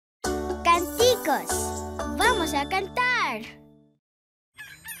Canticos. ¡Vamos a cantar!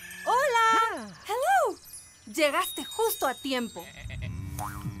 ¡Hola! ¡Hello! Llegaste justo a tiempo.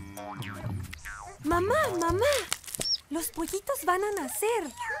 Mamá, mamá, los pollitos van a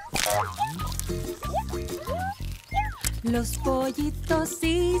nacer. Los pollitos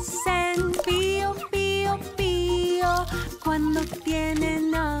dicen pío, pío, pío, cuando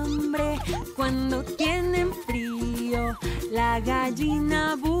tienen hambre, cuando tienen frío. La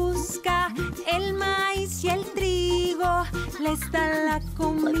gallina busca el maíz y el trigo, les da la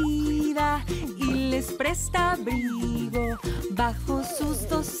comida y les presta abrigo. Bajo sus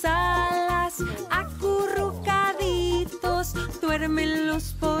dos alas, acurrucaditos, duermen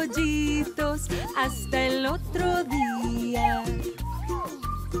los pollitos hasta el otro día.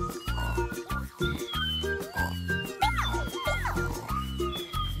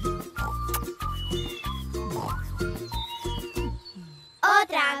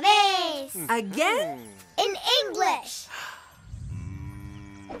 ¡Otra vez! Again? In English.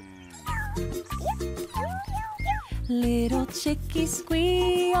 Little chickies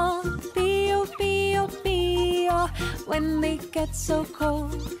squeal, pee-oh, pee-oh, pee-oh, when they get so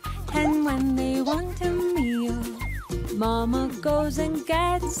cold and when they want a meal. Mama goes and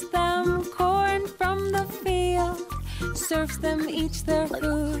gets them corn from the field, serves them each their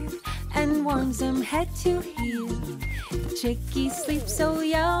food, and warms them head to heel. Chickies sleep so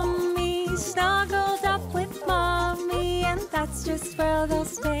yummy, snuggled up with mommy, and that's just where they'll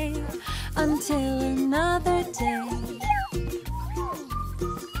stay until another day.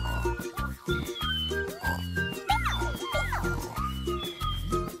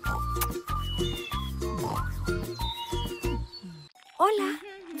 Hola,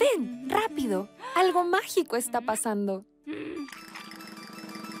 ven, rápido. Algo mágico está pasando.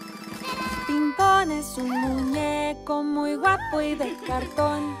 Pimpón es un muñeco muy guapo y de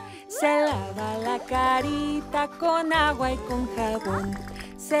cartón. Se lava la carita con agua y con jabón.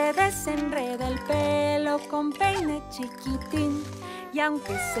 Se desenreda el pelo con peine chiquitín. Y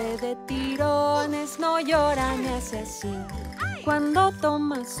aunque se dé tirones, no llora ni hace así. Cuando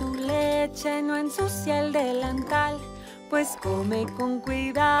toma su leche, no ensucia el delantal, pues come con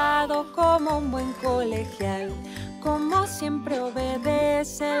cuidado como un buen colegial. Como siempre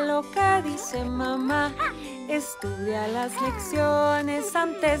obedece lo que dice mamá, estudia las lecciones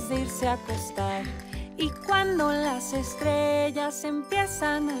antes de irse a acostar. Y cuando las estrellas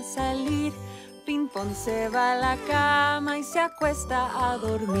empiezan a salir, Pimpón se va a la cama y se acuesta a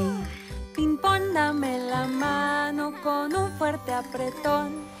dormir. Pimpón, dame la mano con un fuerte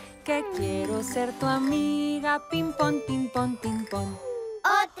apretón, que quiero ser tu amiga, Pimpón, Pimpón, Pimpón.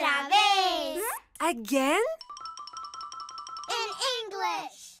 ¡Otra vez! Again? In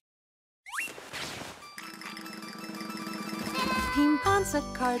English. Pimpón's a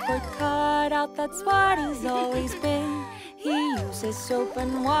cardboard cutout, that's what he's always been. He uses soap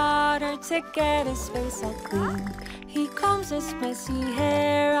and water to get his face all clean. He combs his messy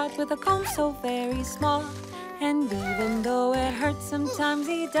hair out with a comb so very small. And even though it hurts sometimes,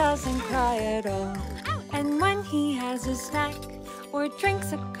 he doesn't cry at all. And when he has a snack or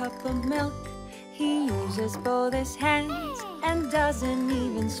drinks a cup of milk, he uses both his hands and doesn't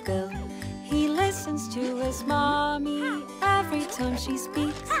even spill. He listens to his mommy every time she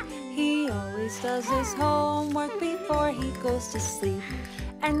speaks. He always does his homework before he goes to sleep.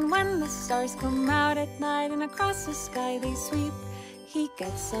 And when the stars come out at night and across the sky they sweep, he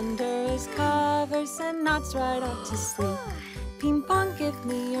gets under his covers and nods right off to sleep. Pimpón, give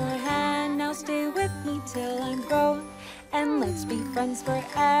me your hand, now stay with me till I'm grown, and let's be friends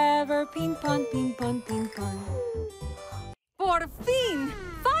forever, Pimpón, Pimpón, Pimpón. ¡Por fin!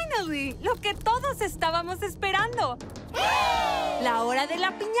 ¡Finally! Lo que todos estábamos esperando. ¡Hey! ¡La hora de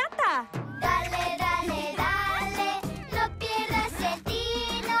la piñata! Dale, dale, dale, no pierdas el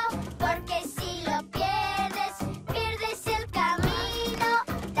tino, porque si lo pierdes, pierdes el camino.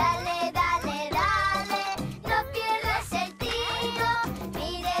 Dale, dale, dale, no pierdas el tino,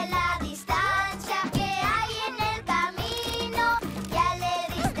 mide la distancia que hay en el camino. Ya le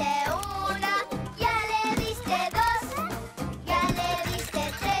diste una, ya le diste dos, ya le diste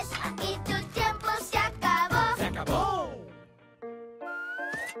tres, y tu tiempo se acabó. ¡Se acabó!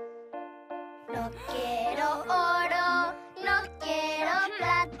 No quiero oro, no quiero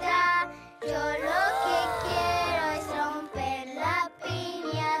plata, yo lo que quiero es romper la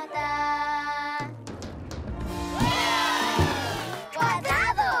piñata.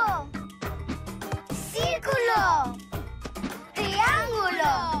 ¡Cuadrado! ¡Círculo!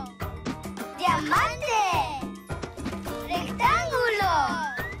 ¡Triángulo! ¡Diamante! ¡Rectángulo!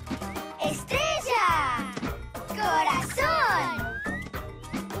 ¡Estrella! ¡Corazón!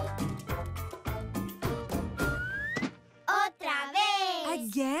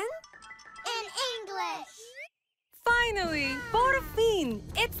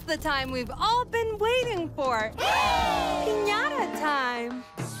 the time we've all been waiting for. Piñata time.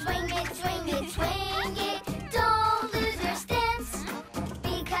 Swing it, swing it, swing it. Don't lose your stance.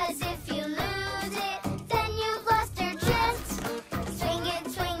 Because if you lose it, then you've lost your chance. Swing it,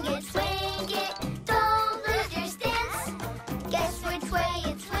 swing it, swing it. Don't lose your stance. Guess which way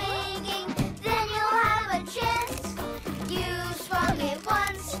it's swinging, then you'll have a chance. You swung it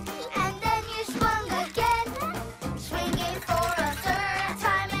once, and then you swung again. Swing it for a third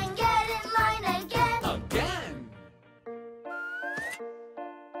time and get in line again.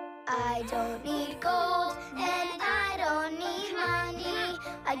 I don't need gold and I don't need money.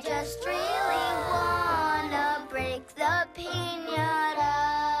 I just really wanna break the piñata.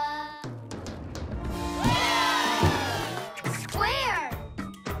 Square,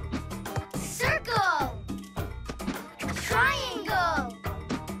 circle, triangle,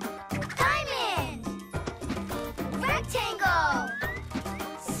 diamond, rectangle,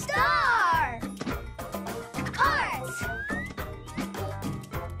 star, heart.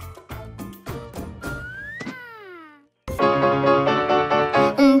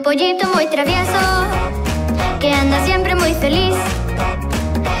 Un pollito muy travieso que anda siempre muy feliz,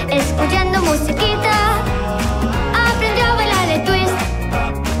 escuchando musiquita, aprendió a bailar el twist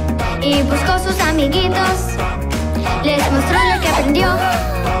y buscó sus amiguitos, les mostró lo que aprendió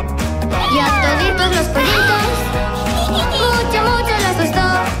y a toditos los pollitos mucho, mucho les gustó.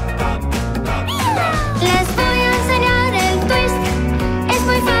 Les voy a enseñar el twist, es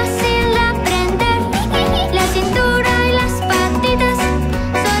muy fácil aprender. La cintura y las patitas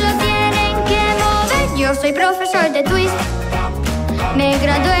solo tienen que mover. Yo soy profesor de twist, me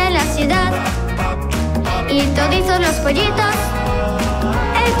gradué en la ciudad y toditos los pollitos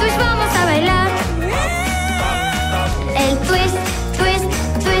el twist vamos a bailar. El twist, twist,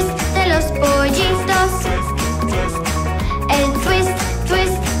 twist de los pollitos. El twist,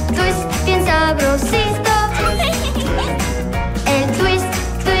 twist, twist bien sabrosito. El twist,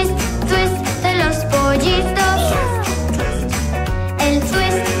 twist, twist de los pollitos. El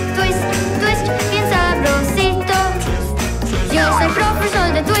twist, twist, twist bien sabrosito. Yo soy profesor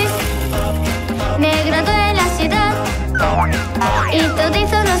de twist, me gradué en la ciudad y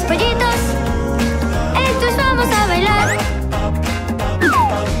toditos los pollitos el twist vamos a bailar.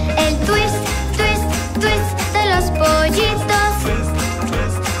 El twist, twist, twist de los pollitos.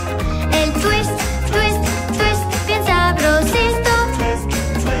 El twist, twist, twist bien sabrosito.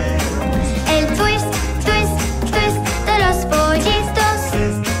 El twist, twist, twist de los pollitos.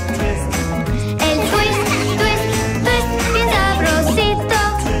 El twist, twist, twist bien sabrosito.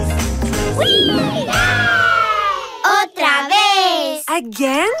 ¡Otra vez!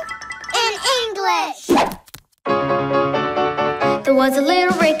 Again? In English! There was a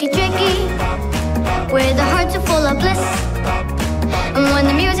little ricky-tricky where the hearts are full of bliss. And when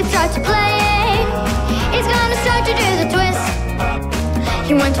the music starts playing, he's gonna start to do the twist.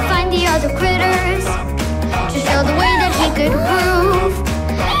 He went to find the other critters to show the way that he could groove.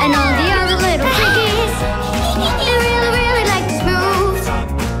 And all the other little piggies, they really, really like this move.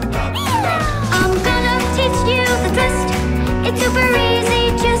 I'm gonna teach you the twist. It's super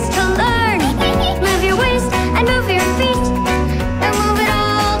easy just to learn. Move your waist and move your feet and move it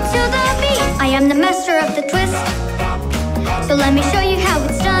all to the beat. I am the master of the twist, so let me show you how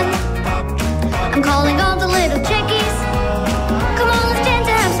it's done. I'm calling all the little chickies. Come on, let's dance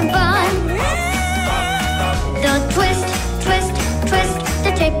and have some fun. The twist, twist, twist,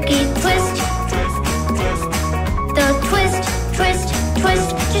 the chicky twist. The twist, twist, twist,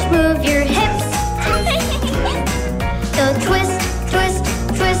 just move your hips. The twist, twist,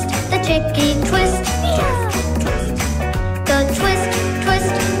 twist, the chicky twist. The twist,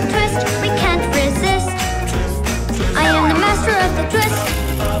 twist, twist, we can't resist. I am the master of the twist,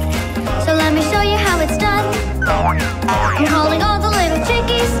 so let me show you how it's done. I'm calling all the little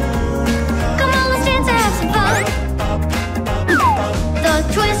chickies. Come on, let's dance and have some fun. The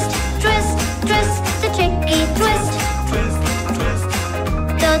twist, twist, twist, the chicky twist.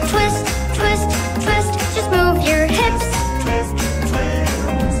 The twist, twist, twist, just move your hips.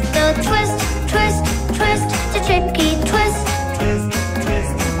 The twist, twist, twist, the chicky twist.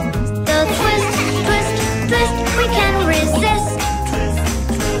 The twist, twist, twist, we can resist.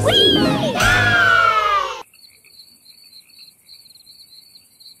 Whee!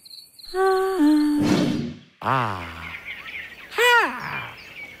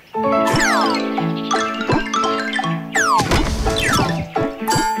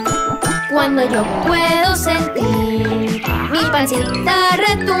 Cuando yo puedo sentir mi pancita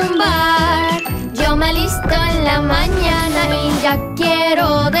retumbar, yo me alisto en la mañana y ya quiero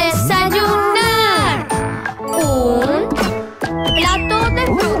desayunar. Un plato de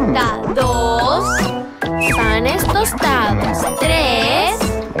fruta panes tostados. 3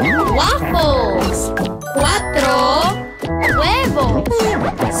 waffles. 4 huevos.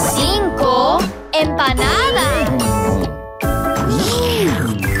 5 empanadas.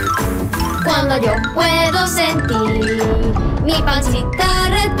 Cuando yo puedo sentir mi pancita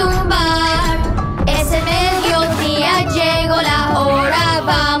retumbar, es el mediodía, llegó la hora,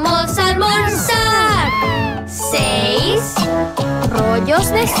 vamos a almorzar. 6 rollos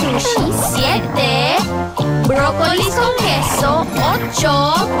de sushi. 7 brócolis con queso.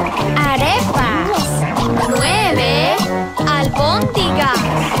 8 arepas. 9 albóndigas.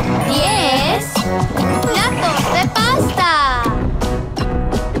 10 platos de pasta.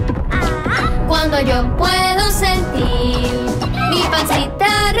 Cuando yo puedo sentir mi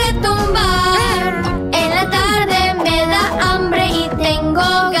pancita retumbar, en la tarde me da hambre y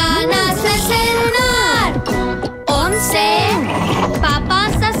tengo ganas de cenar. 11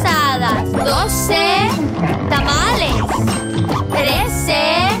 papas asadas. 12 tamales. 13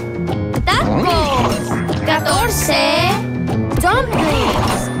 tacos. 14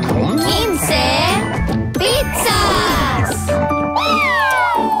 dumplings. 15 pizzas.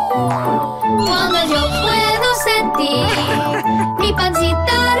 Cuando yo puedo sentir mi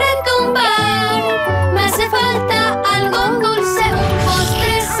pancita retumbar, me hace falta algo dulce, un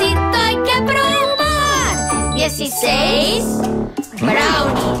postrecito hay que probar. 16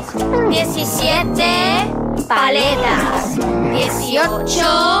 brownies. 17 paletas.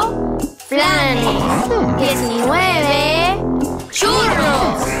 18 flanes. 19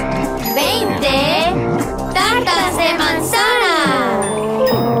 churros. 20 tartas de manzana.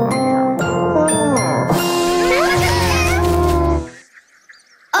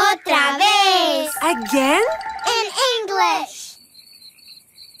 ¡Otra vez! Again? In English.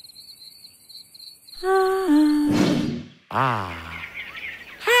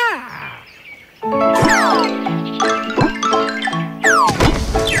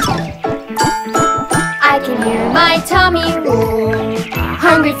 I can hear my tummy roar,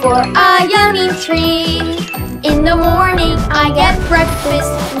 hungry for a yummy treat. In the morning I get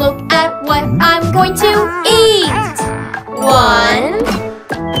breakfast, look at what I'm going to eat. 1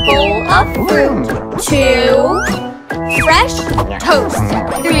 bowl of fruit. 2 fresh toast.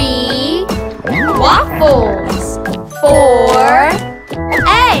 3 waffles. 4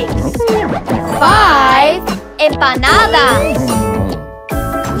 eggs. 5 empanadas.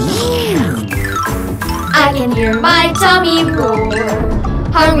 I can hear my tummy roar,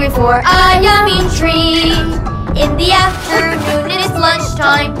 hungry for a yummy treat. In the afternoon it is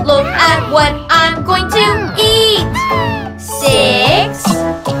lunchtime, look at what I'm going to eat. 6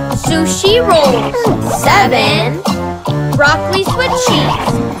 sushi rolls. 7 broccoli with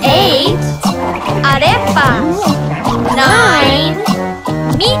cheese. 8 arepas. 9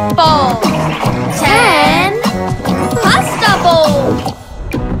 meatballs. 10 pasta bowls.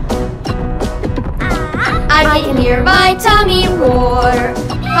 I can hear my tummy roar,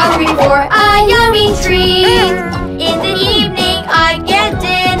 hungry for a yummy treat. In the evening I get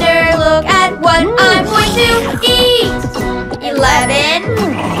dinner, look at what I'm going to eat. 11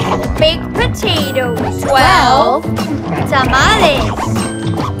 baked potatoes. 12 tamales.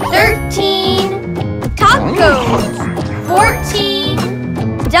 13 tacos. 14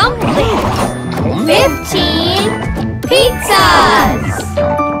 dumplings. 15 pizzas.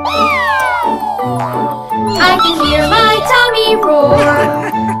 I can hear my tummy roar,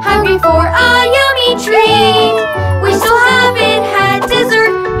 hungry for a yummy treat. We still haven't had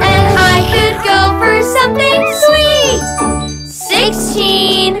dessert, and I could go for something sweet.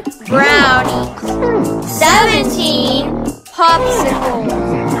 16 brownies. 17 popsicles.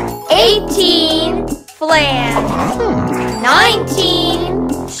 18 flans.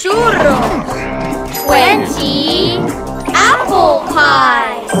 19 churros. 20 apple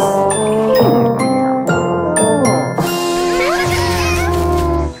pies.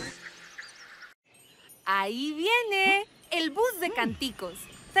 Ahí viene el bus de Canticos.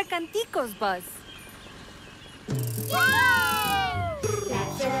 The Canticos bus.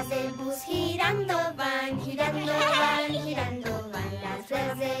 Las ruedas del bus girando van, girando van, girando van. Las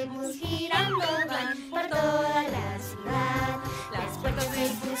ruedas del bus girando van por toda la ciudad. Las puertas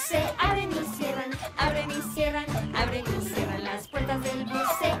del bus se abren y cierran, abren y cierran, abren y cierran. Las puertas del bus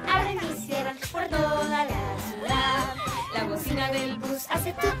se abren y cierran por toda la ciudad. La bocina del bus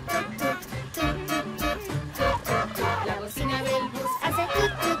hace tut tut tut, tut tut tut, tut tut tut. La bocina del bus hace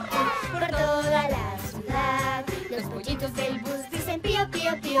tut tut tut por toda la ciudad. Los pollitos del bus dicen pío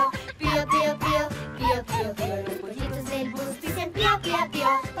pío pío, pío pío pío, pío pío pío. Los pollitos del bus dicen pío pío pío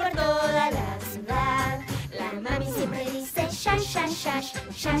por toda la ciudad. La mami siempre dice sha sha shash,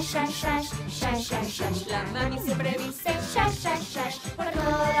 shash, shash, shash, shash, shash, shash. La mami siempre dice shash, shash, shash por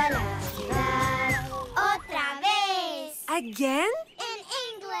toda la ciudad. Otra vez. Again? In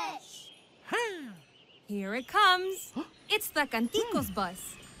English. Here it comes. It's the Canticos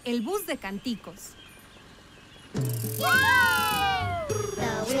bus. El bus de Canticos. The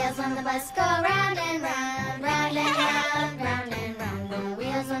wheels on the bus go round and round, round and round, round and round. The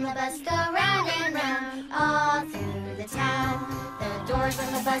wheels on the bus go round and round, all through the town. The doors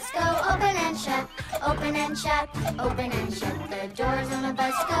on the bus go open and shut, open and shut, open and shut. The doors on the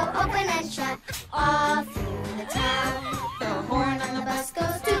bus go open and shut, all through the town. The horn on the bus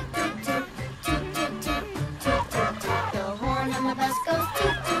goes toot toot toot, toot toot toot, toot toot toot. The horn on the bus goes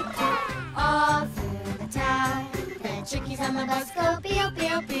toot toot toot, all through the town. The chickies on the bus go pew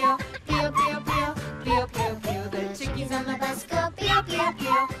pew pew, pew pew pew, pew pew pew. The chickies on the bus go pew pew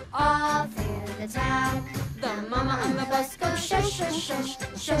pew, all through the town. The mama on the bus goes shush shush shush,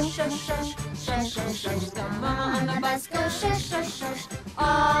 shush shush shush, shush shush shush. The mama on the bus goes shush shush shush,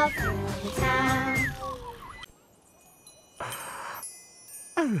 all through the town.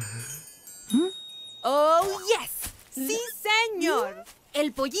 Oh, yes. Sí, señor.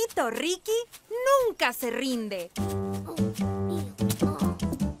 El pollito Ricky nunca se rinde.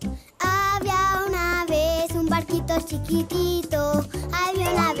 Había una vez un barquito chiquitito.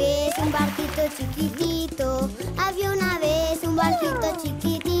 Había una vez un barquito chiquitito. Había una vez un barquito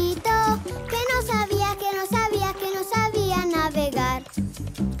chiquitito que no sabía navegar.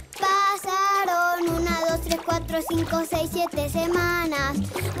 Pasaron 1, 2, 3, 4, 5, 6, 7 semanas.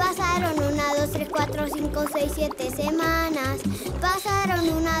 Pasaron 1, 2, 3, 4, 5, 6, 7 semanas. Pasaron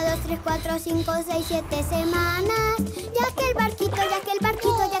 1, 2, 3, 4, 5, 6, 7 semanas. Ya que el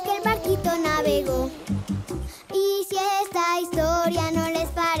barquito navegó. Y si esta historia no les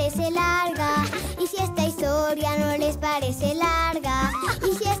parece larga, y si esta historia no les parece larga,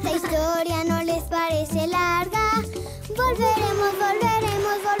 y si esta historia no les parece larga, volveremos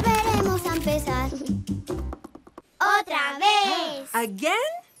a empezar. Otra vez. Again?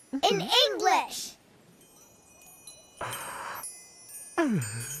 In English.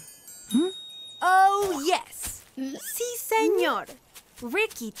 Oh, yes. Sí, señor.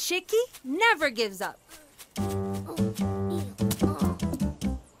 Ricky Chicky never gives up.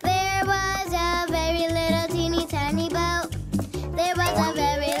 There was a very little teeny tiny boat. There was a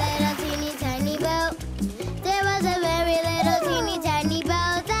very little teeny tiny boat. There was a very little teeny tiny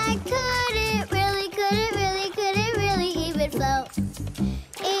boat that couldn't really even float.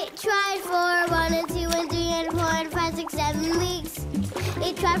 It tried for 1 and 2 and 3 and 4 and 5, 6, 7 weeks.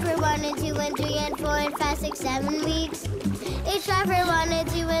 It tried for 1 and 2 and 3 and 4 and 5, 6, 7 weeks. It tried for 1 and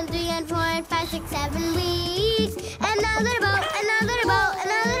 2 and 3 and 4 and 5, 6, 7 weeks. Another boat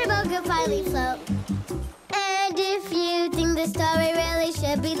could finally float. And if you think the story really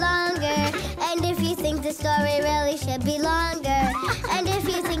should be longer, and if you think the story really should be longer, and if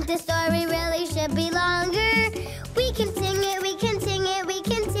you think the story really should be longer, we can sing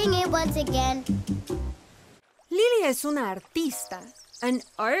it once again. Lily es una artista, an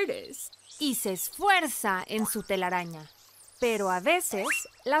artist, y se esfuerza en su telaraña. Pero a veces,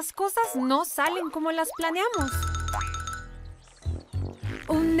 las cosas no salen como las planeamos.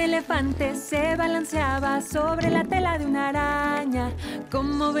 Un elefante se balanceaba sobre la tela de una araña.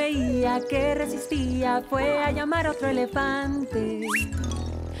 Como veía que resistía, fue a llamar a otro elefante.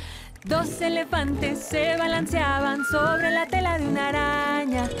 2 elefantes se balanceaban sobre la tela de una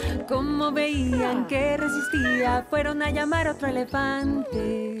araña. Como veían que resistía, fueron a llamar a otro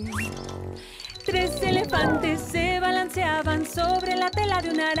elefante. 3 elefantes se balanceaban sobre la tela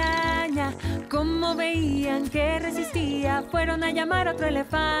de una araña. Como veían que resistía, fueron a llamar a otro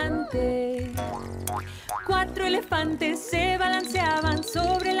elefante. 4 elefantes se balanceaban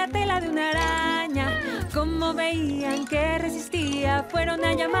sobre la tela de una araña. Como veían que resistía, fueron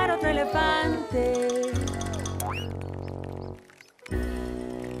a llamar a otro elefante.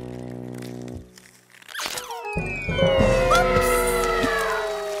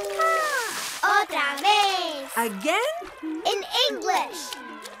 Otra vez. Again? In English.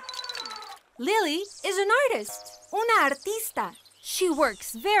 Lily is an artist, una artista. She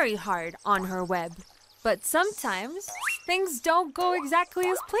works very hard on her web. But sometimes, things don't go exactly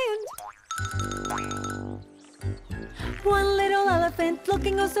as planned. One little elephant,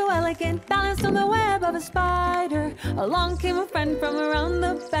 looking oh so elegant, balanced on the web of a spider. Along came a friend from around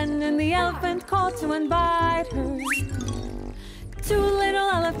the bend, and the elephant called to invite her. 2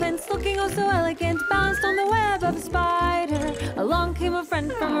 little elephants, looking oh so elegant, balanced on the web of a spider. Along came a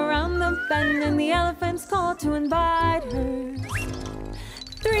friend from around the bend, and the elephants called to invite her.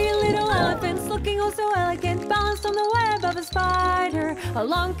 3 little elephants looking oh so elegant balanced on the web of a spider.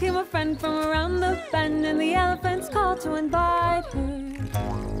 Along came a friend from around the bend and the elephants called to invite her.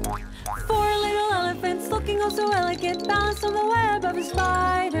 4 little elephants looking oh so elegant balanced on the web of a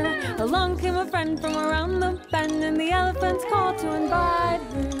spider. Along came a friend from around the bend and the elephants called to invite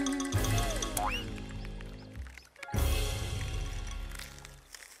her.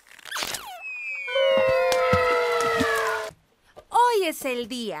 Hoy es el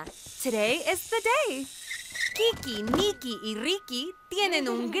día. Today is the day. Kiki, Nikki y Ricky tienen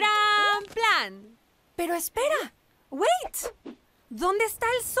un gran plan. Pero espera. Wait. ¿Dónde está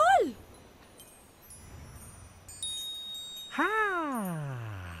el sol?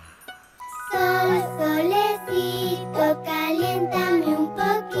 Sol, solecito, caliéntame un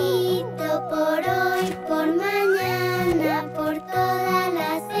poquito por hoy, por mañana, por toda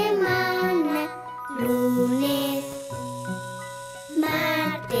la semana. Lunes,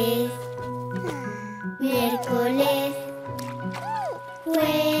 martes, miércoles,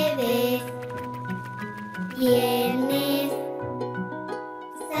 jueves, viernes,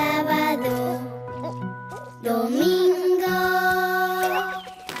 sábado, domingo.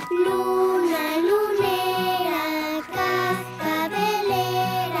 Luna, lunera,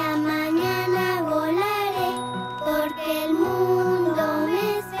 cascabelera, mañana volaré porque el mundo me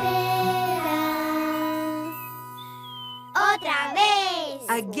espera. Otra vez.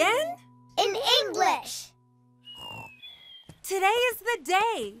 Again? In English. Today is the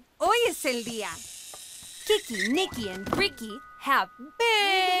day. Hoy es el día. Kiki, Nikki, and Ricky have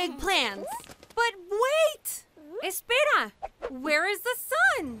big plans. But wait! Espera! Where is the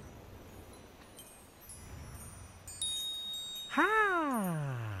sun?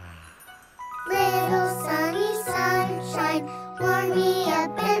 Little sunny sunshine, warm me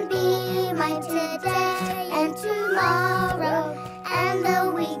up and be mine today and tomorrow and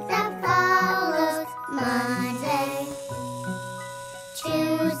the week that follows. Monday,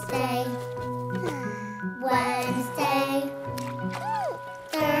 Tuesday, Wednesday,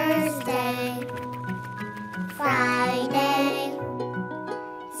 Thursday, Friday,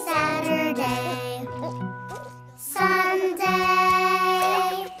 Saturday, Sunday.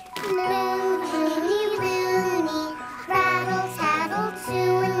 Loony, loony, rattle, tattle,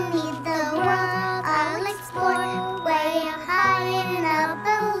 toony, the world I'll explore way up high in a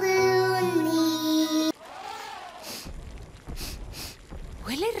balloony.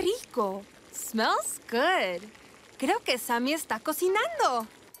 Huele rico. Smells good. Creo que Sammy está cocinando.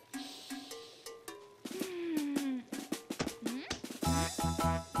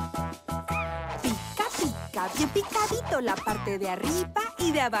 Pica, pica, bien picadito la parte de arriba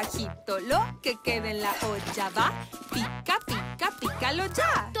y de abajito. Lo que quede en la olla va. Pica, pica, pícalo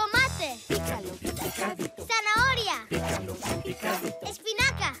ya. Tomate, Pícalo bien picadito. zanahoria, Pícalo bien picadito.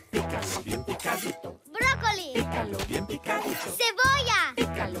 espinaca, Pícalo bien picadito. brócoli, Pícalo bien picadito. cebolla,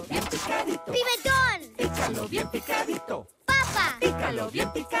 Pícalo bien picadito. pimentón, Pícalo bien picadito. papa. Pícalo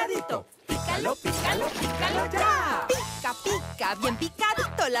bien picadito. Pícalo, pícalo, pícalo ya. Pica, pica, bien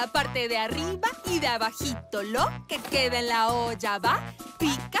picadito la parte de arriba y de abajito. Lo que queda en la olla va.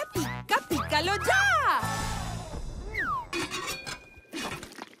 Pica, pica, pícalo ya.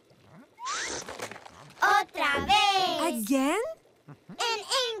 Otra vez. Again? In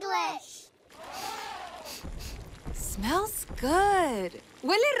English. Smells good.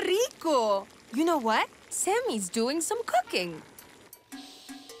 Huele rico. You know what? Sammy's doing some cooking.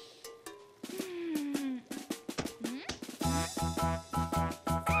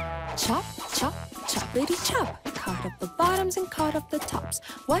 Chop, chop, choppity chop. Cut up the bottoms and cut up the tops.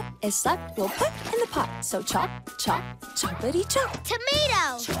 What is left we'll put in the pot. So chop, chop, choppity chop.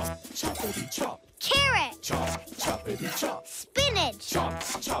 Tomato, Choppity chop, carrot, chop, choppity chop, spinach, chop,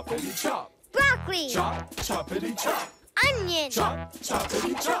 choppity chop, broccoli, chop, choppity chop, onion, chop,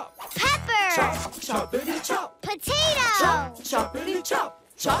 choppity chop, pepper, chop, choppity chop, potato. chop, choppity chop,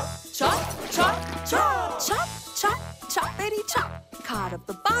 Chop, chop, chop, chop. Chop, chop, choppity chop. Cut up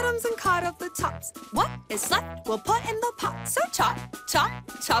the bottoms and cut up the tops. What is left we'll put in the pot. So chop, chop,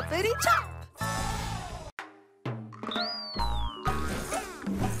 choppity chop.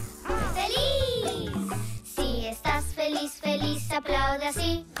 ¡Feliz! Si estás feliz, feliz, aplaude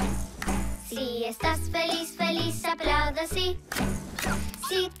así. Si estás feliz, feliz, aplaude así.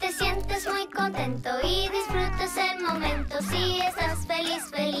 Si te sientes muy contento y disfrutas el momento. Si estás feliz,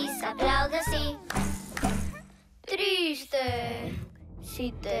 feliz, aplaude así. Triste.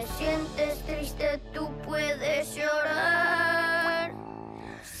 Si te sientes triste, tú puedes llorar.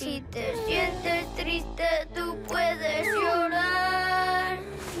 Si te sientes triste, tú puedes llorar.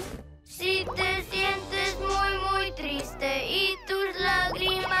 Si te sientes muy, muy triste y tus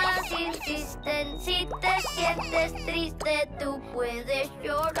lágrimas Si te sientes triste, tú puedes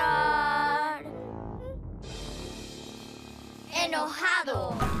llorar.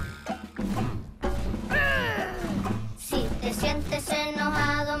 Enojado. Si te sientes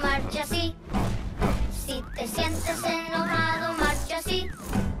enojado, marcha así. Si te sientes enojado, marcha así.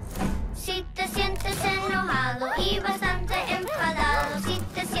 Si te sientes enojado y bastante enfadado, si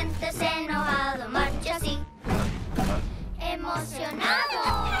te sientes enojado, marcha así. Emocionado.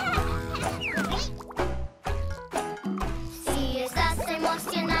 Si estás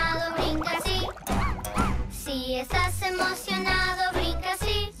emocionado, brinca así. Si estás emocionado, brinca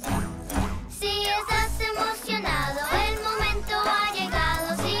así. Si estás emocionado, el momento ha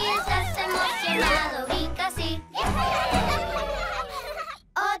llegado. Si estás emocionado, brinca así.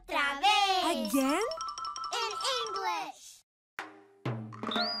 Otra vez. Again? In English.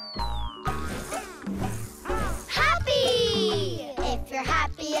 Happy! If you're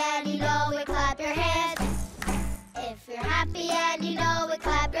happy and you know it, clap your hands. If you're happy and you know it,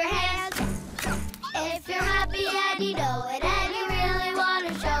 clap your hands. If you're happy and you know it and you really want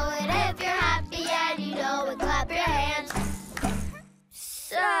to show it. If you're happy and you know it, clap your hands.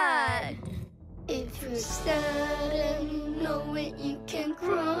 Sad. If you're sad and you know it, you can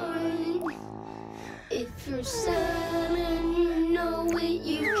cry. If you're sad and you know it,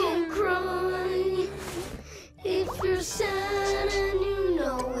 you can cry. If you're sad and you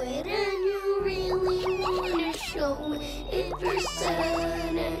know it and you really want to show it. If you're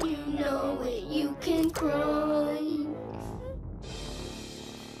sad and you know it, you can cry.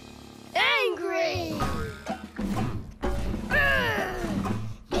 Angry!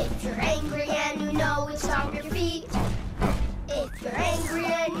 If you're angry and you know it, stomp your feet. If you're angry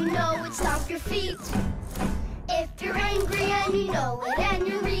and you know it, stomp your feet. If you're angry and you know it and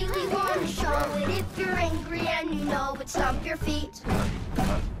you really want to show it. If you're angry and you know it, stomp your feet.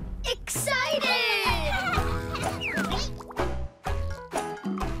 Excited!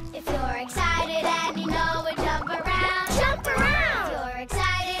 If you're excited and you know it, jump around. Jump around! If you're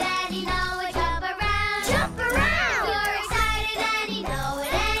excited and you know it, jump around. Jump around! If you're excited and you know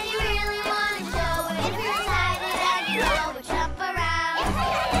it and you really want to show it. If you're excited and you know it, jump around.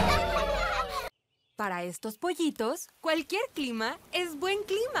 Para estos pollitos, cualquier clima es buen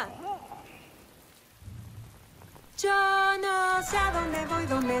clima. Yo no sé a dónde voy,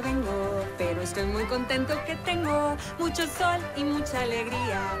 dónde vengo, pero estoy muy contento que tengo mucho sol y mucha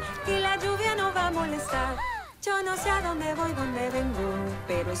alegría, y la lluvia no va a molestar. Yo no sé a dónde voy, dónde vengo,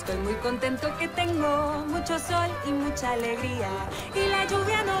 pero estoy muy contento que tengo mucho sol y mucha alegría, y la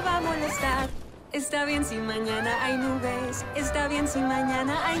lluvia no va a molestar. Está bien si mañana hay nubes, está bien si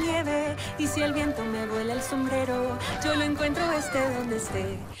mañana hay nieve, y si el viento me vuela el sombrero, yo lo encuentro esté donde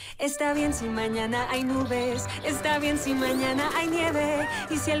esté. Está bien si mañana hay nubes, está bien si mañana hay nieve,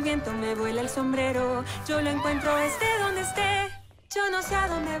 y si el viento me vuela el sombrero, yo lo encuentro esté donde esté. Yo no sé a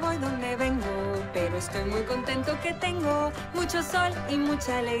dónde voy, dónde vengo, pero estoy muy contento que tengo mucho sol y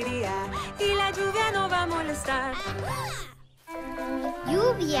mucha alegría, y la lluvia no va a molestar.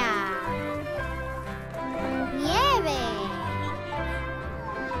 Lluvia. Nieve.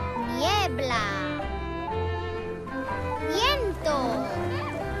 Niebla. Viento.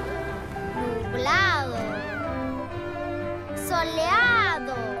 Nublado.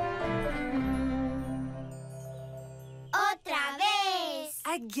 Soleado. Otra vez.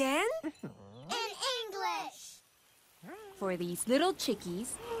 Again? In English. For these little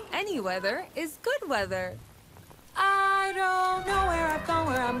chickies, any weather is good weather. I don't know where I've gone,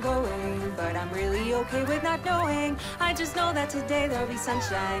 where I'm going, but I'm really okay with not knowing. I just know that today there'll be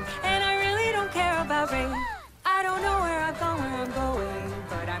sunshine, and I really don't care about rain. I don't know where I've gone, where I'm going,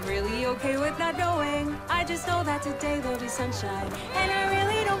 but I'm really okay with not knowing. I just know that today there'll be sunshine, and I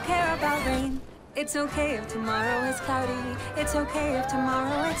really don't care about rain. It's okay if tomorrow is cloudy. It's okay if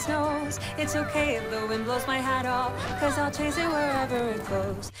tomorrow it snows. It's okay if the wind blows my hat off, 'cause I'll chase it wherever it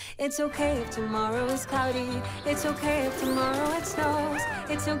goes. It's okay if tomorrow is cloudy. It's okay if tomorrow it snows.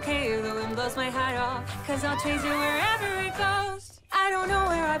 It's okay if the wind blows my hat off, 'cause I'll chase it wherever it goes. I don't know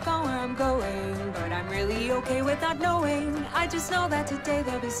where I've gone, where I'm going, but I'm really okay with not knowing. I just know that today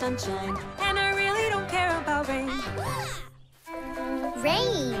there'll be sunshine, and I really don't care about rain.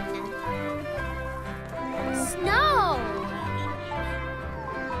 Rain. Snow.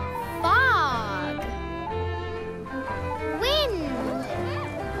 Fog. Wind.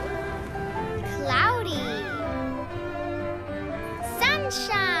 Cloudy.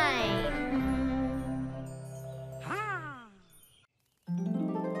 Sunshine.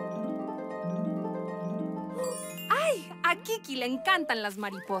 ¡Ay! A Kiki le encantan las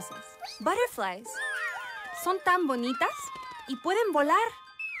mariposas. Butterflies. Son tan bonitas y pueden volar.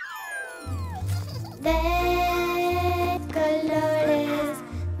 De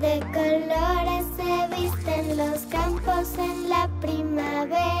colores se visten los campos en la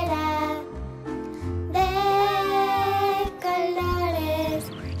primavera.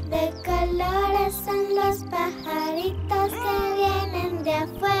 De colores son los pajaritos que vienen de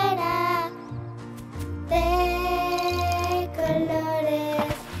afuera. De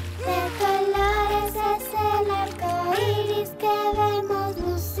colores es el arco iris que vemos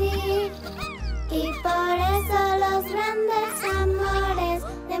lucir. Y por eso los grandes amores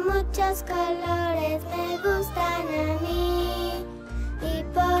de muchos colores me gustan a mí. Y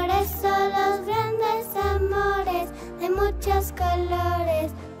por eso los grandes amores de muchos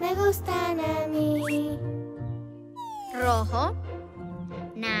colores me gustan a mí. Rojo,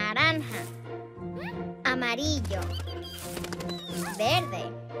 naranja, amarillo, verde,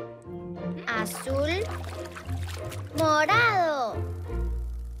 azul, morado.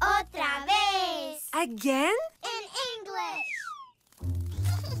 ¡Otra vez! Again? In English.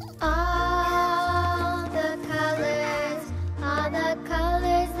 All the colors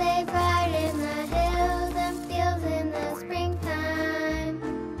they brighten the hills and fields in the springtime.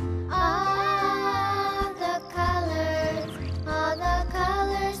 All the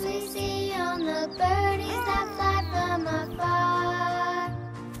colors we see on the birdies that fly from afar.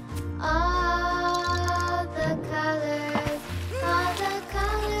 All the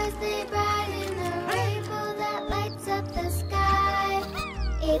colors they brighten the rainbow that lights up the sky.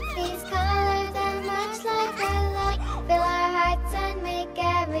 It's these colors that much like our love fill our hearts and make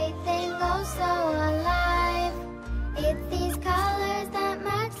everything go so alive. It's these colors that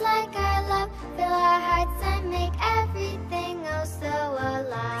much like our love fill our hearts and make everything go so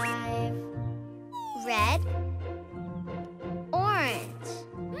alive. Red, orange,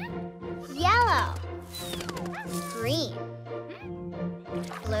 yellow, green,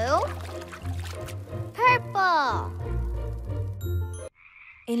 blue, purple.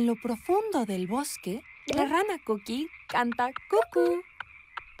 En lo profundo del bosque, la rana Cookie canta cucú.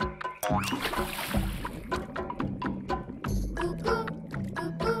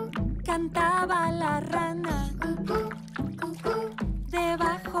 Cantaba la rana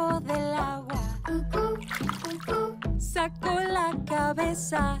debajo del agua. Sacó la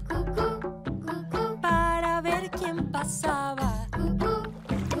cabeza para ver quién pasaba.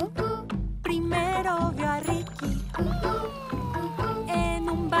 Primero vio a Ricky en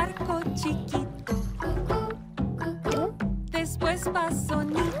un barco chiquito. Después pasó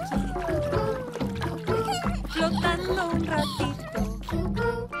Nicky flotando un ratito.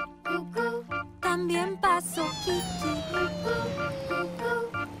 También pasó Kiki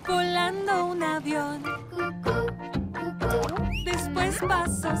volando un avión. Después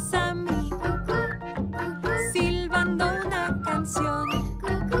pasó Sammy silbando una canción.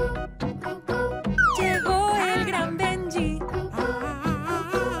 Llegó el gran Benji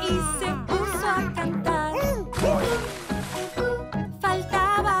y se puso a cantar.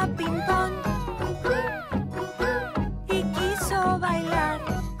 Faltaba ping pong y quiso bailar.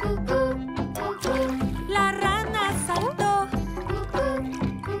 La rana saltó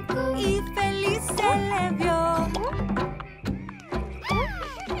y feliz se le vio.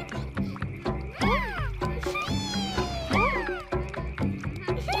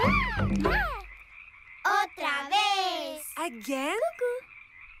 ¡Otra vez! Again?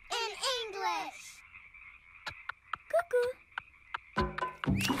 In English.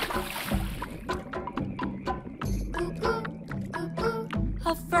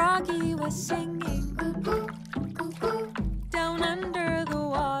 A froggy was singing down under the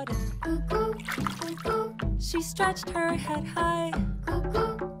water. She stretched her head high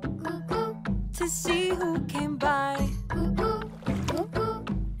to see who came by.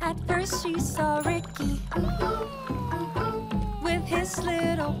 At first she saw Ricky with his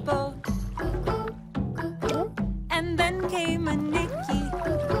little boat. And then came a Nicky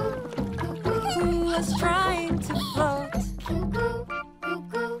who was trying to float.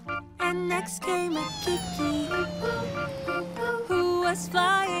 And next came a Kiki who was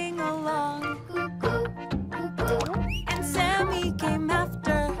flying along. And Sammy came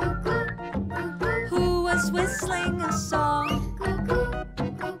after, who was whistling a song.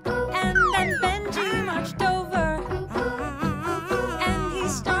 And then Benji marched over and he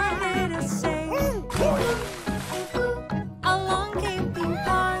started to sing. Along came Ping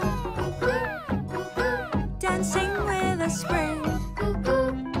Pong, dancing with a spring.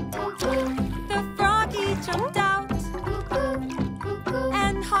 The froggy jumped out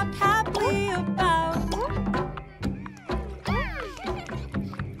and hopped happily about.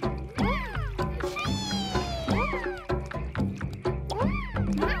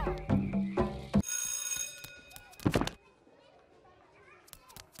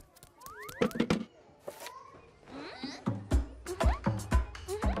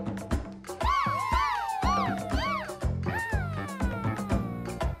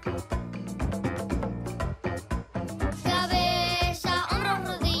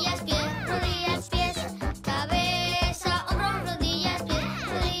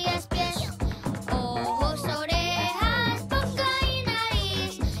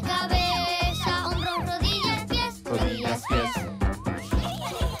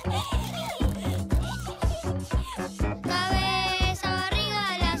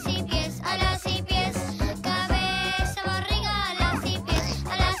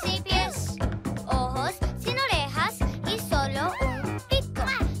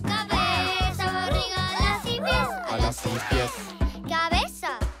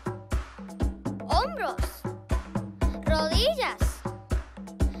 rodillas,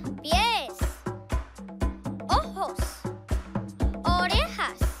 pies, ojos,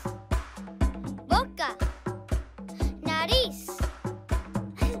 orejas, boca, nariz.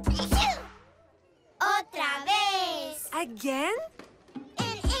 Otra vez. Again?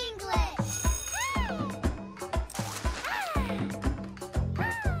 In English.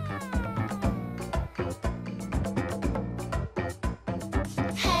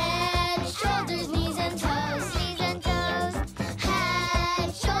 Head, shoulders, knees and toes. Knees and toes.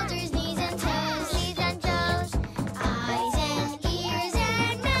 Head, shoulders, knees and toes. Knees and toes. Eyes and ears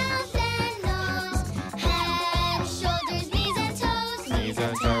and mouth and nose. Head, shoulders, knees and toes. Knees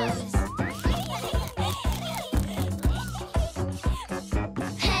and toes.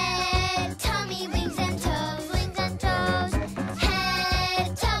 Head, tummy, wings and toes. Wings and toes.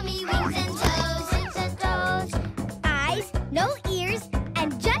 Head, tummy, wings and toes. Wings and toes. Eyes, no ears,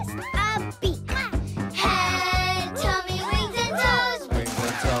 and just a beak. Head, tummy, wings and toes. Wings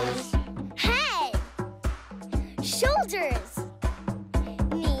and toes. Head, shoulders,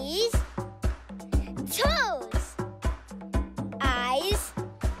 knees, toes, eyes,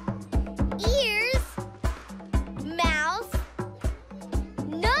 ears, mouth,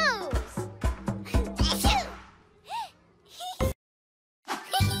 nose.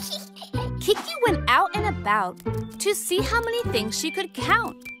 Kiki went out and about to see how many things she could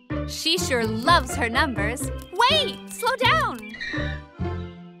count. She sure loves her numbers. Wait, slow down.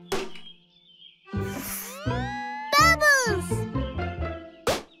 Bubbles!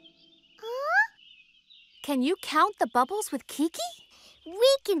 Can you count the bubbles with Kiki?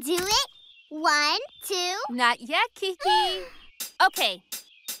 We can do it. 1, 2. Not yet, Kiki. Okay,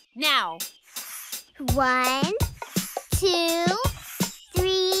 now. 1, 2,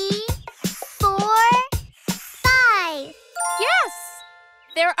 3, 4, 5. Yes,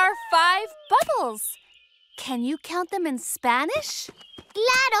 there are 5 bubbles. Can you count them in Spanish?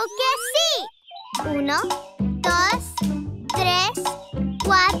 ¡Claro que sí! 1, 2, 3,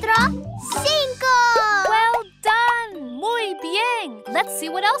 4, 5. Well done. Muy bien. Let's see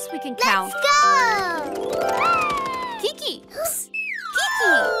what else we can count. Let's go! Kiki. Psst.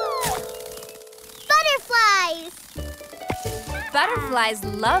 Kiki. Butterflies! Butterflies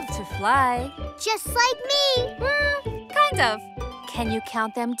love to fly. Just like me. Kind of. Can you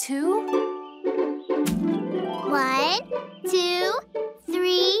count them too? 1, 2,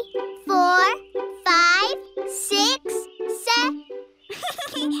 3, 4, 5, 6,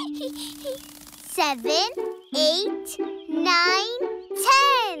 7, 8, 9,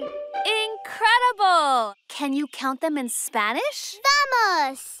 10. Incredible! Can you count them in Spanish?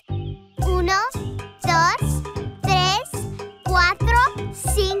 ¡Vamos! 1, 2, 3, 4, 5,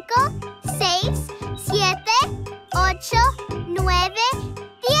 6, 7, 8, 9,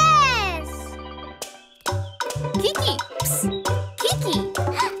 10. Kiki! Psst. Kiki!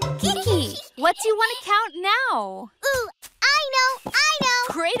 Kiki! What do you want to count now? Ooh, I know!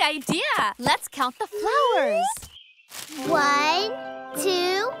 Great idea! Let's count the flowers. 1,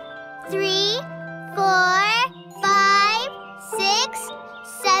 2, 3, 4, 5, 6,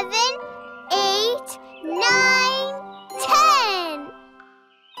 7, 8, 9, 10.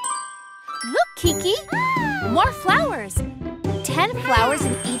 Look, Kiki! More flowers. 10 flowers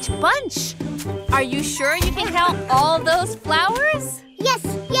in each bunch. Are you sure you can count all those flowers? Yes,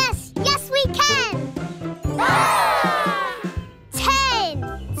 we can. 10,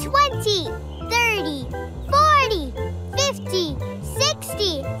 20, 30, 40, 50,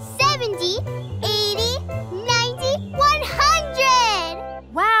 60, 70, 80, 90,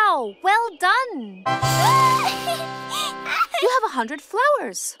 100. Wow, well done. You have 100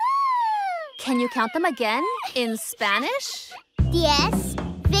 flowers. Can you count them again in Spanish? 10,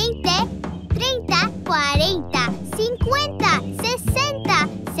 20, 30, 40, 50, 60,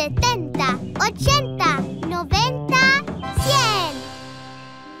 70, 80, 90, 100.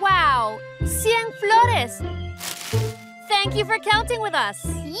 Wow, 100 flores. Thank you for counting with us.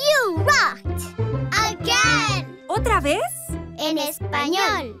 You rocked! Again! ¿Otra vez? En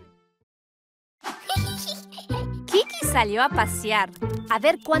español. Kiki salió a pasear, a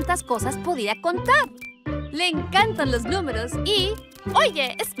ver cuántas cosas podía contar. Le encantan los números y...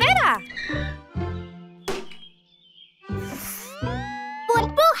 ¡Oye, espera!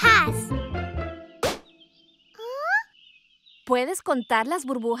 ¡Burbujas! ¿Puedes contar las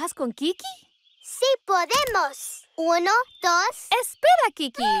burbujas con Kiki? ¡Sí podemos! 1, 2... Espera,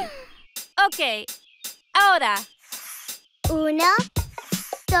 Kiki. Ok, ahora. 1,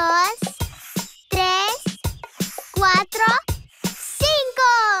 2, 3, 4, 5.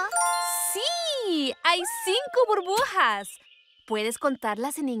 ¡Sí! ¡Hay 5 burbujas! ¿Puedes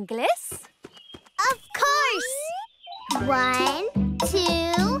contarlas en inglés? Of course! 1,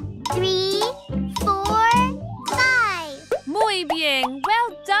 2, 3, 4, 5. Muy bien.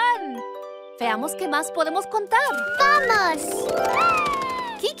 Well done. Veamos qué más podemos contar. ¡Vamos!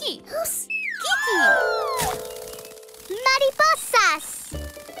 Kiki. ¡Mariposas!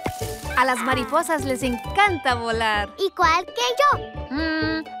 A las mariposas les encanta volar. Igual que yo.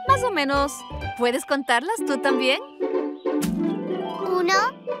 Más o menos. ¿Puedes contarlas tú también? 1,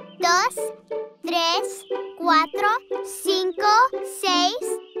 2, 3, 4, 5, 6,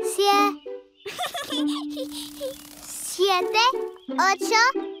 7, 8,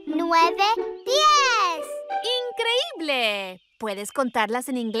 9, 10. ¡Increíble! ¿Puedes contarlas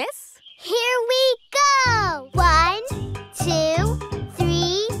en inglés? Here we go. 1, 2,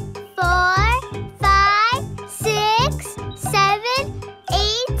 3, 4, 5, 6, 7,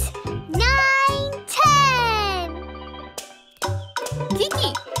 8, 9, 10. Kiki.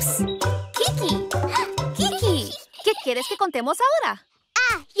 Psst. Kiki. Kiki. ¿Qué quieres que contemos ahora?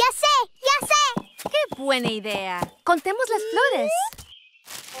 Ah, ya sé. ¡Qué buena idea! Contemos las flores.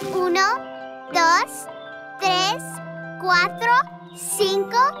 1, 2, 3, 4,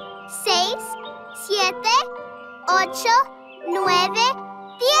 5, 6, 7, 8, 9,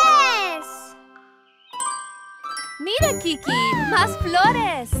 10. ¡Mira, Kiki! ¡Más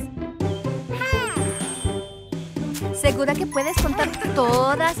flores! ¿Segura que puedes contar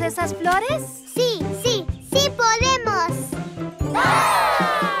todas esas flores? Sí podemos.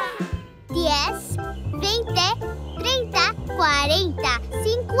 10, 20, 30, 40,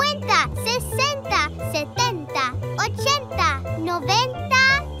 50, 60, 70, 80, 90,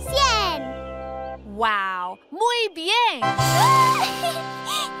 100. ¡Wow! ¡Muy bien!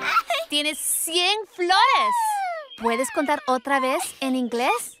 ¡Tienes 100 flores! ¿Puedes contar otra vez en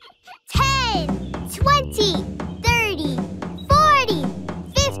inglés? 10, 20, 30, 40,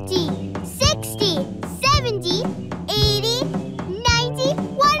 50, 60, 70, 80, 90,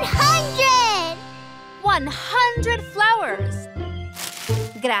 100. 100 flowers.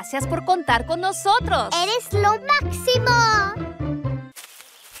 Gracias por contar con nosotros. ¡Eres lo máximo!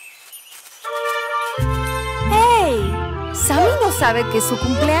 ¡Hey! Sammy no sabe que es su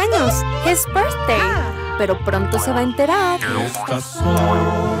cumpleaños. His birthday. Pero pronto se va a enterar. Estas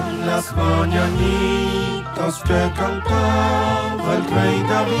son las mañanitas que cantaba el rey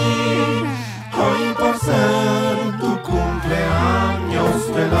David. Hoy por ser tu cumpleaños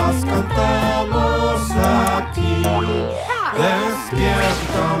te las cantamos a ti.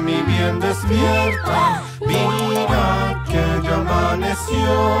 Despierta, mi bien, despierta. Mira que ya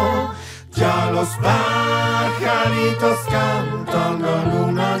amaneció. Ya los pajaritos cantan, la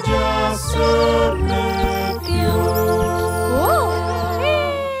luna ya se metió.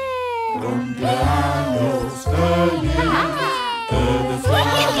 Cumpleaños feliz, te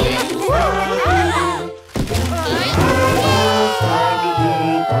deseamos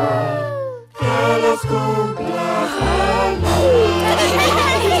que los cumplas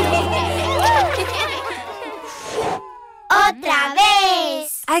 ¡Otra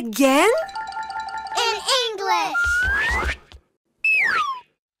vez! Again? In English.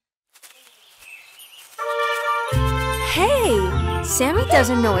 Hey! Sammy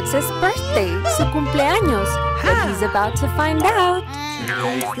doesn't know it's his birthday, su cumpleaños, but he's about to find out.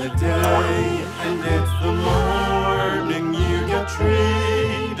 Today's the day, and it's the morning you get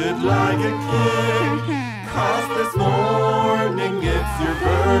treated like a king. 'Cause this morning it's your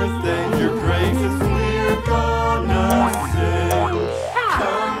birthday, your praises we're gonna sing.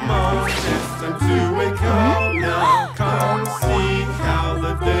 Come on, it's time to wake up now. Come see how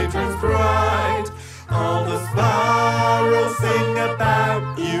the day turns bright. All the sparrows sing about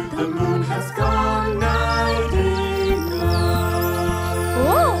you. The moon has gone nighty night.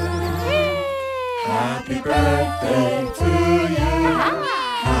 Happy birthday to you.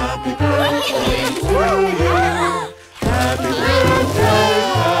 Happy birthday to you. Happy birthday,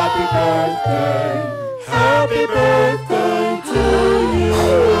 happy birthday. Happy birthday to you.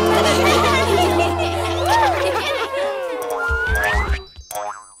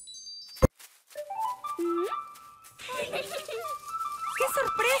 ¡Qué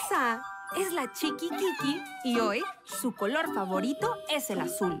sorpresa! Es la Chiqui Kiki y hoy su color favorito es el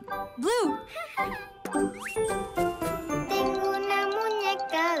azul. Blue. Tengo una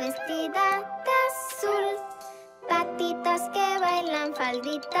muñeca vestida de azul, patitas que bailan,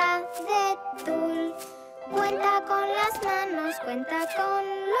 faldita de tul. Cuenta con las manos, cuenta con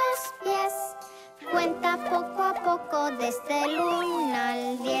los pies, cuenta poco a poco desde el 1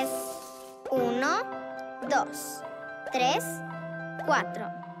 al 10. 1, 2, 3, 4,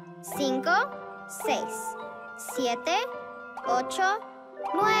 5, 6, 7, 8,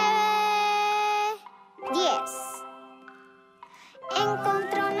 9, 10.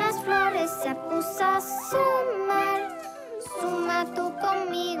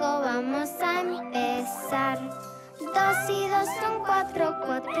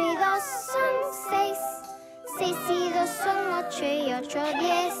 6 y 2 son 8 y 8,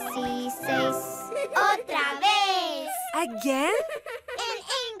 16. ¡Otra vez! Again? In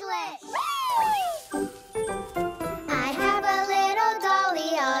English! I have a little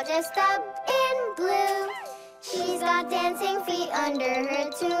dolly all dressed up in blue. She's got dancing feet under her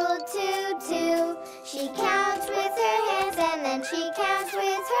tutu. She counts with her hands and then she counts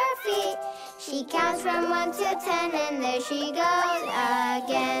with her feet. She counts from 1 to 10 and there she goes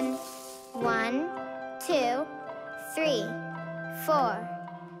again. 1, 2, 3, 4,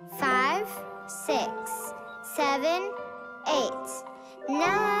 5, 6, 7, 8, 9,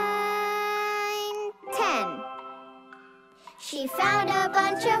 10. She found a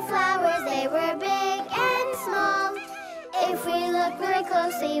bunch of flowers, they were big and small. If we look very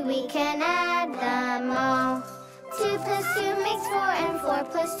closely, we can add them all. 2 plus 2 makes 4, and 4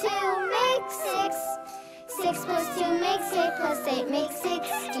 plus 2 makes 6. 6 plus 2 makes 8, plus 8 makes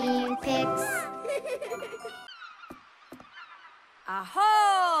 16 picks.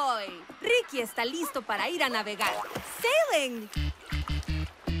 ¡Ahoy! Ricky está listo para ir a navegar. ¡Sailing!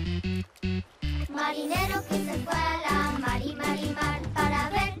 Marinero que se fue a la mar para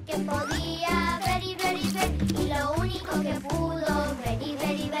ver qué podía ver y ver y ver. Y lo único que pudo ver y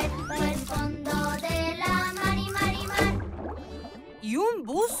ver y ver fue el fondo de la mar. Y un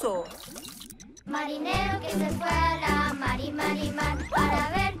buzo. Marinero que se fue a la mar para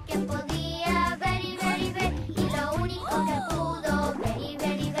ver qué podía ver y ver y ver. Y lo único que pudo ver y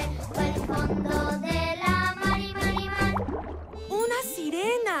ver y ver fue el fondo de la mar. Una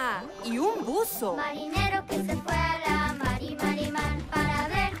sirena y un buzo. Marinero que se fue a la mar para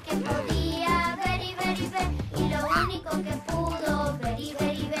ver qué podía ver y ver y ver. Y lo único que pudo ver y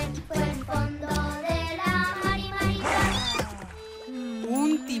ver y ver fue el fondo de la mar.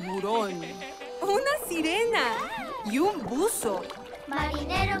 Un tiburón. Una sirena y un buzo.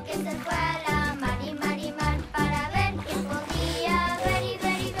 Marinero que se fue a la mar para ver qué podía ver y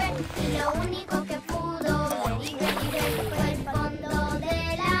ver y ver. Y lo único que pudo ver y ver y ver fue el fondo de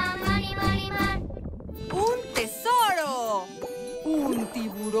la mar. ¡Un tesoro! Un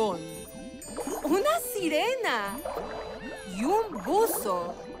tiburón. Una sirena y un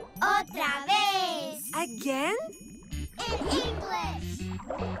buzo. ¡Otra vez! Again? In English!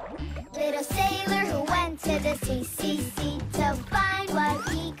 Little sailor who went to the sea to find what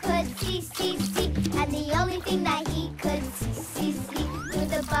he could see. And the only thing that he could see was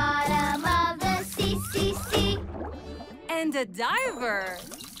the bottom of the sea. And a diver.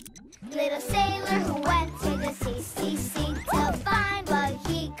 Little sailor who went to the sea to find what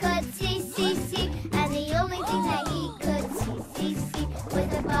he could see. And the only thing that he could see was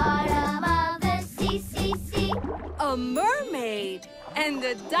the bottom of the sea. A mermaid. And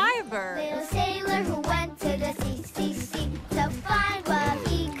a diver. Little sailor who went to the sea to find what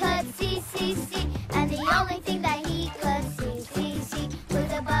he could see. And the only thing that he could see was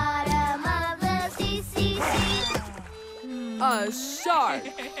the bottom of the sea. A shark.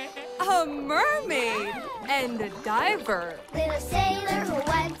 A mermaid. And a diver. Little sailor who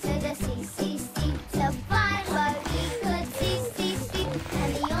went to the sea to find what he could see.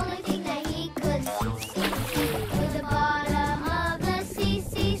 And the only thing that he could see was the bottom of the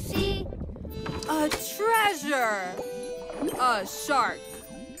sea. A treasure. A shark.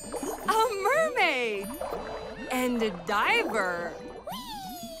 A mermaid. And a diver.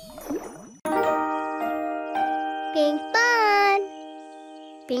 Ping pong.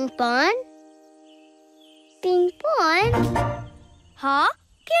 Ping pong. Ping pong. Huh?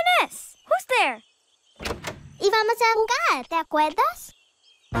 ¿Quién es? Who's there? Y vamos a jugar, ¿te acuerdas?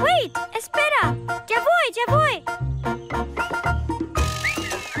 Wait, espera. Ya voy.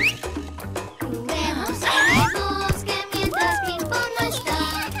 Juguemos en el bosque mientras ping pong no está.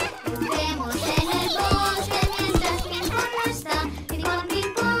 Juguemos en el bosque mientras ping pong no está. Ping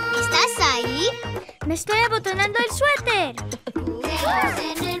pong. ¿Estás ahí? Me estoy abotonando el suéter. Juguemos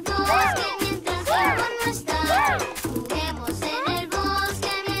en el bosque mientras ping pong no está. Juguemos en el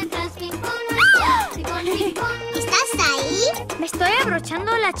bosque mientras ping pong no está. Ping pong. ¿Estás ahí? Me estoy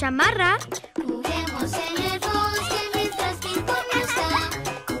abrochando la chamarra. Juguemos en el bosque mientras ping pong no está.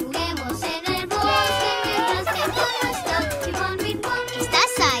 Juguemos en el bosque mientras ping pong no está. Ping pong.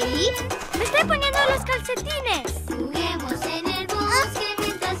 ¿Estás ahí? Me estoy poniendo los calcetines. Juguemos en el bosque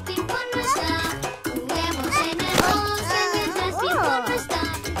mientras ping pong no está. Juguemos en el bosque mientras ping pong no está.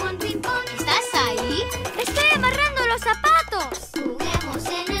 Ping pong. ¿Estás ahí? Me estoy amarrando los zapatos. Juguemos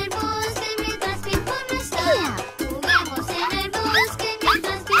en el bosque mientras ping pong no está. Juguemos en el bosque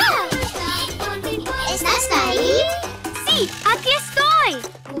mientras ping pong no está. Ping pong. ¿Estás ahí? Sí, aquí estoy.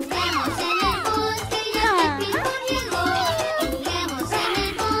 Juguemos en el bosque ya que ping pong llegó. Juguemos en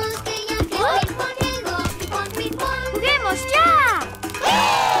el bosque ya que ping pong llegó. Ping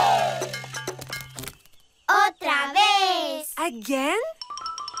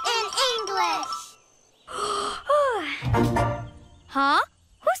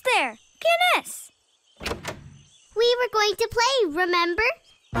Who's there? ¿Quién es? We were going to play, remember?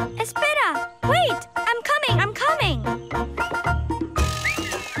 Espera! Wait! I'm coming!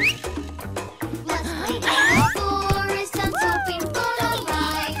 Let's play in the forest and so for a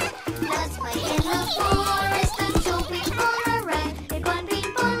ride. Let's play in the forest and so for a ride. Bing,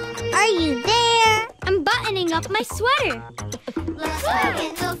 bun. Are you there? I'm buttoning up my sweater. Let's play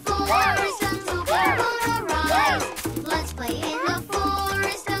in the forest and so for a ride. Let's play in the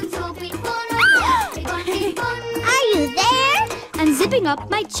forest and so for a ride. Bing, bun. Are you there? I'm zipping up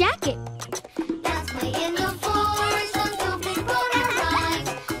my jacket. Let's play in the forest and so for a ride.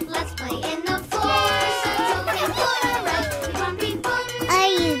 Let's play in the forest and so for a ride. Bing, bun. Are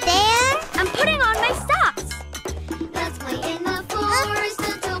you there? I'm putting on my socks. Let's play in the forest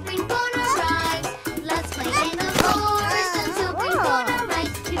and so for a ride. Let's play in the forest and so for a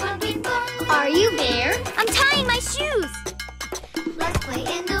ride. Bing, bun. Are you there? I'm tying my shoes. Let's play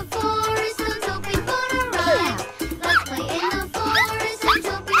in the forest and so for a ride. Let's play in the forest and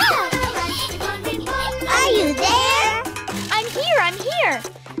so for a ride. Bing, bun. Are you there? I'm here.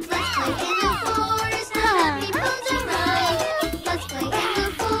 Let's play in the forest and the for a ride. Let's play in the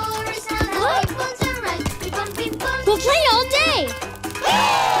forest and the for a ride. Bing, bun. We'll play all day.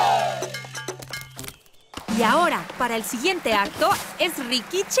 Y ahora, para el siguiente acto, es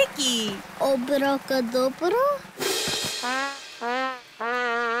Ricky Chiqui. Abracadabra.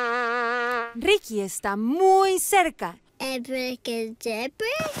 Ricky está muy cerca. Abracadabra.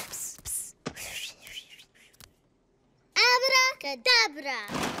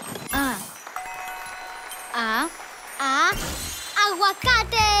 Abracadabra.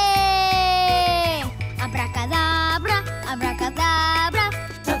 Aguacate. Abracadabra, abracadabra.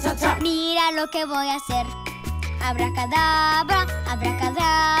 Mira lo que voy a hacer. Abracadabra,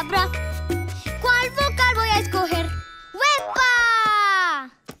 abracadabra. ¿Cuál vocal voy a escoger?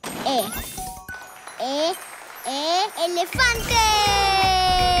 ¡Huepa! Elefante.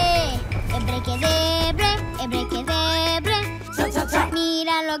 Ebrequedebre, ebrequedebre.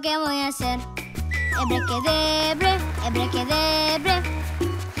 Mira lo que voy a hacer. Ebrequedebre, ebrequedebre.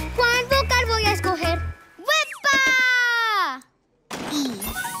 ¿Cuál vocal voy a escoger? ¡Huepa!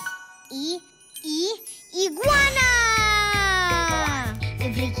 Iguana.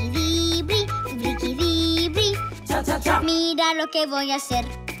 Ibriquidibri, ibriquidibri. Mira lo que voy a hacer.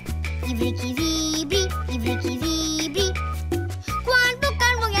 Ibriquidibri, ibriquidibri. ¿Cuál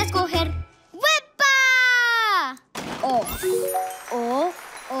vocal voy a escoger? ¡Huepa!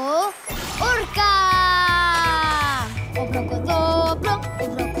 Orca. Obrocodobro,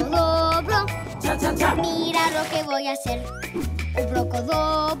 obrocodobro. Mira lo que voy a hacer.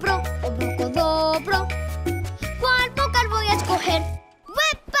 Obrocodobro, obrocodobro. ¿Cuál vocal voy a escoger?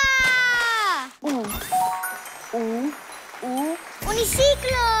 ¡Huepa!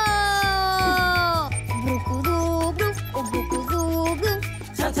 Uniciclo. Obrocodobro, obrocodobro.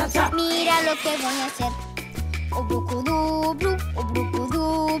 Mira lo que voy a hacer. Obrocodobro,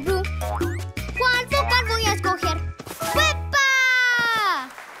 obrocodobro. ¿Cuál vocal voy a escoger? ¡Huepa!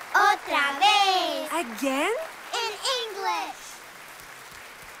 Otra vez. Again? In English.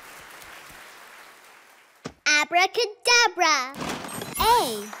 Abracadabra.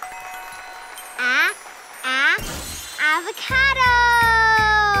 Avocado.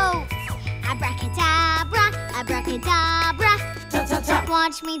 Abracadabra, abracadabra.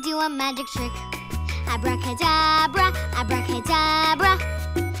 Watch me do a magic trick. Abracadabra, abracadabra.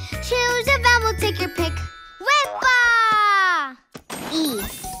 Choose a vowel, take your pick. Whippa!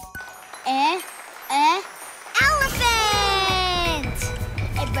 Elephant.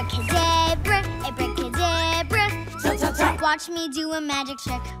 Abracadabra, abracadabra. Watch me do a magic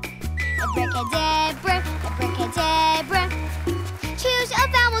trick. Abracadabra, abracadabra. Choose a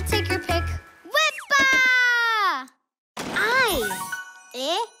vowel, take your pick. Whippa!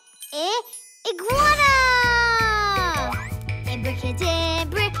 Iguana.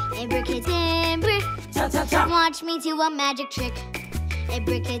 Abracadabra, abracadabra. Watch me do a magic trick.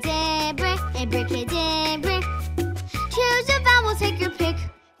 Abracadabra, abracadabra. Choose a vowel, take your pick.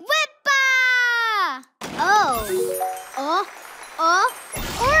 Whippa!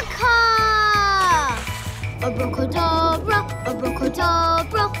 Orca. Abracadabra,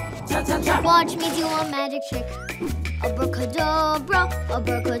 abracadabra. Watch me do a magic trick. Abracadabra,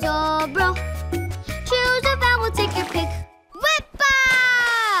 abracadabra. Choose a vowel, take your pick. Whippa!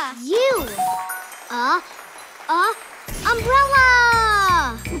 Umbrella.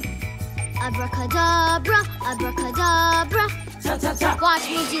 Abracadabra, abracadabra. Watch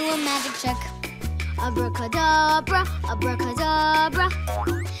me do a magic trick. Abracadabra, abracadabra.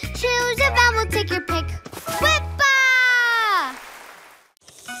 Choose a vowel, take your pick. Whippa!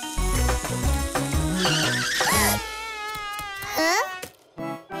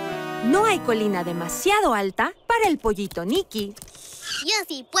 colina demasiado alta para el pollito Nicky. Yo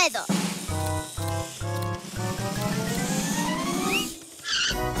sí puedo.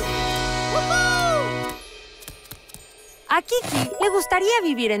 A Kiki le gustaría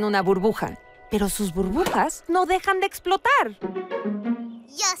vivir en una burbuja, pero sus burbujas no dejan de explotar.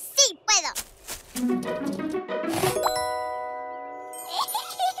 Yo sí puedo.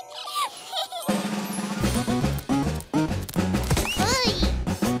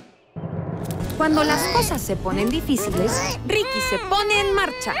 Cuando las cosas se ponen difíciles, Ricky se pone en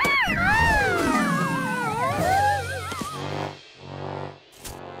marcha.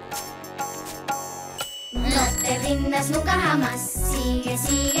 No te rindas nunca jamás. Sigue,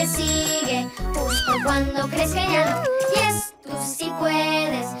 sigue, sigue. Justo cuando crees que ya no. Yes, tú sí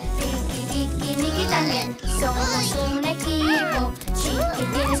puedes. Ricky, Ricky, Nicky también. Somos un equipo.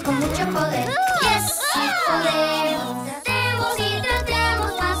 Chiquitines con mucho poder. Yes, sí podemos. Tratemos y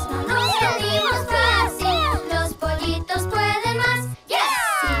tratemos más. No nos rendimos fácil. Los pollitos pueden más. Yes,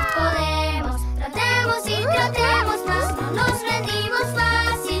 sí podemos. Tratemos y tratemos más. No nos rendimos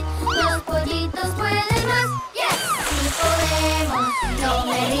fácil. Los pollitos pueden más. Yes, sí podemos. No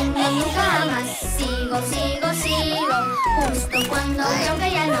me rindo nunca jamás. Sigo, sigo, sigo. Justo cuando creo que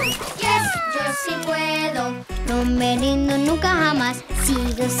ya no. Yes, yo sí puedo. No me rindo nunca jamás.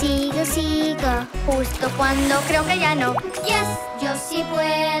 Sigo, sigo, sigo. Justo cuando creo que ya no. Yes, yo sí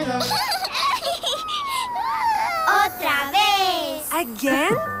puedo. ¡Otra vez!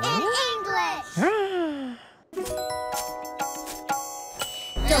 Again? In English.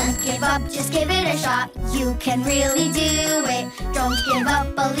 Don't give up, just give it a shot. You can really do it. Don't give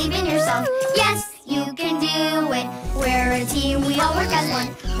up, believe in yourself. Yes, you can do it. We're a team, we all work as one.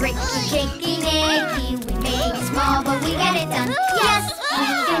 Ricky, Kiki, Nicky. We may be small, but we get it done. Yes, we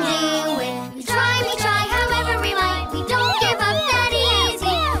can do it. We try, however we might. We don't give up that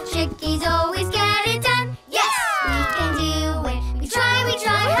easy. Chickies always get it done. Yes, we can do it. We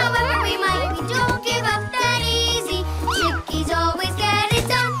try, however we might. We don't give up that easy. Chickies always get it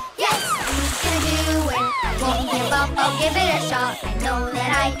done. Yes, we can do it. Won't give up, I'll give it a shot. I know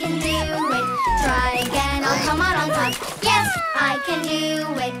that I can do it. Try again, I'll come out on top. Yes, I can do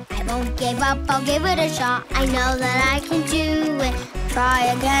it. I won't give up, I'll give it a shot. I know that I can do it. Try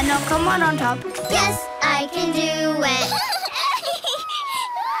again, I'll come out on top. Yes, I can do it.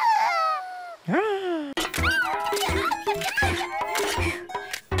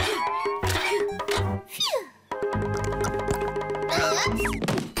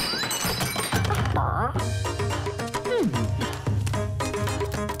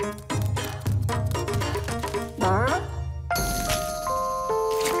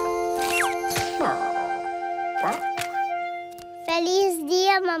 ¡Feliz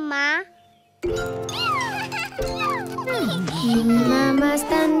día, mamá! Mi mamá es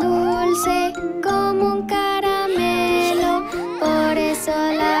tan dulce como un caramelo. Por eso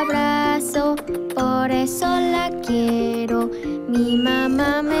la abrazo, por eso la quiero. Mi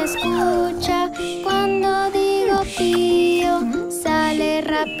mamá me escucha cuando digo pío. Sale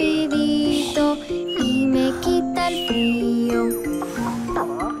rapidito y me quita el frío.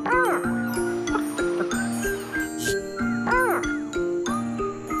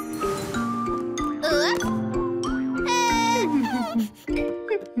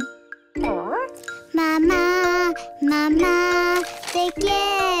 Mamá, mamá, te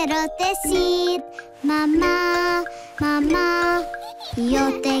quiero decir. Mamá, mamá,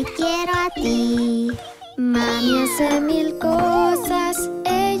 yo te quiero a ti. Mami hace mil cosas,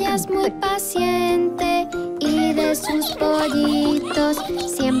 ella es muy paciente y de sus pollitos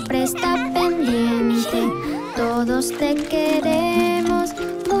siempre está pendiente. Todos te queremos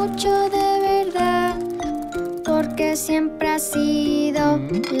mucho de verdad, porque siempre has sido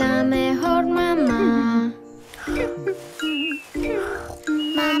la mejor mamá.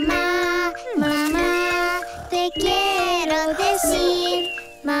 Mamá, mamá, te quiero decir.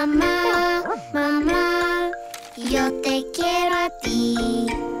 Mamá, mamá, yo te quiero a ti.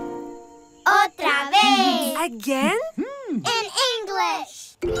 ¡Otra vez! Again? In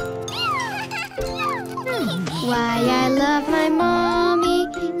English. Why I love my mommy,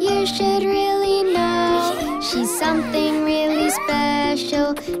 you should really know. She's something really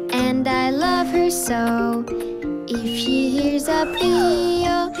special, and I love her so. If she hears a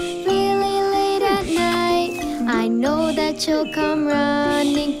pío really late at night, I know that she'll come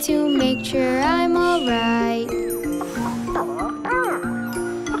running to make sure I'm alright.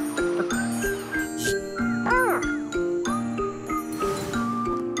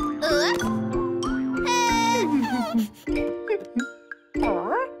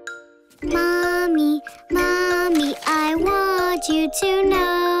 Mommy, mommy, I want you to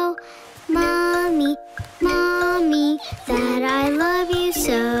know.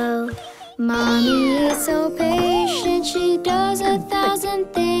 so patient, she does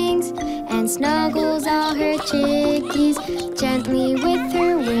 1,000 things and snuggles all her chickies gently with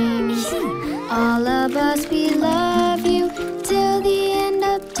her wings. All of us, we love you till the end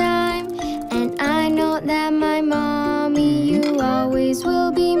of time, and I know that my mommy, you always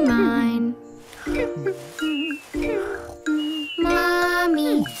will be mine.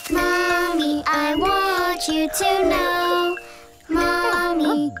 Mommy, Mommy, I want you to know,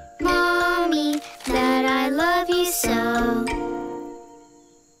 Mommy, Mommy, that I love you so.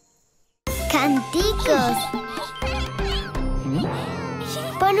 Canticos.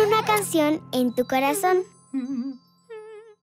 Pon una canción en tu corazón.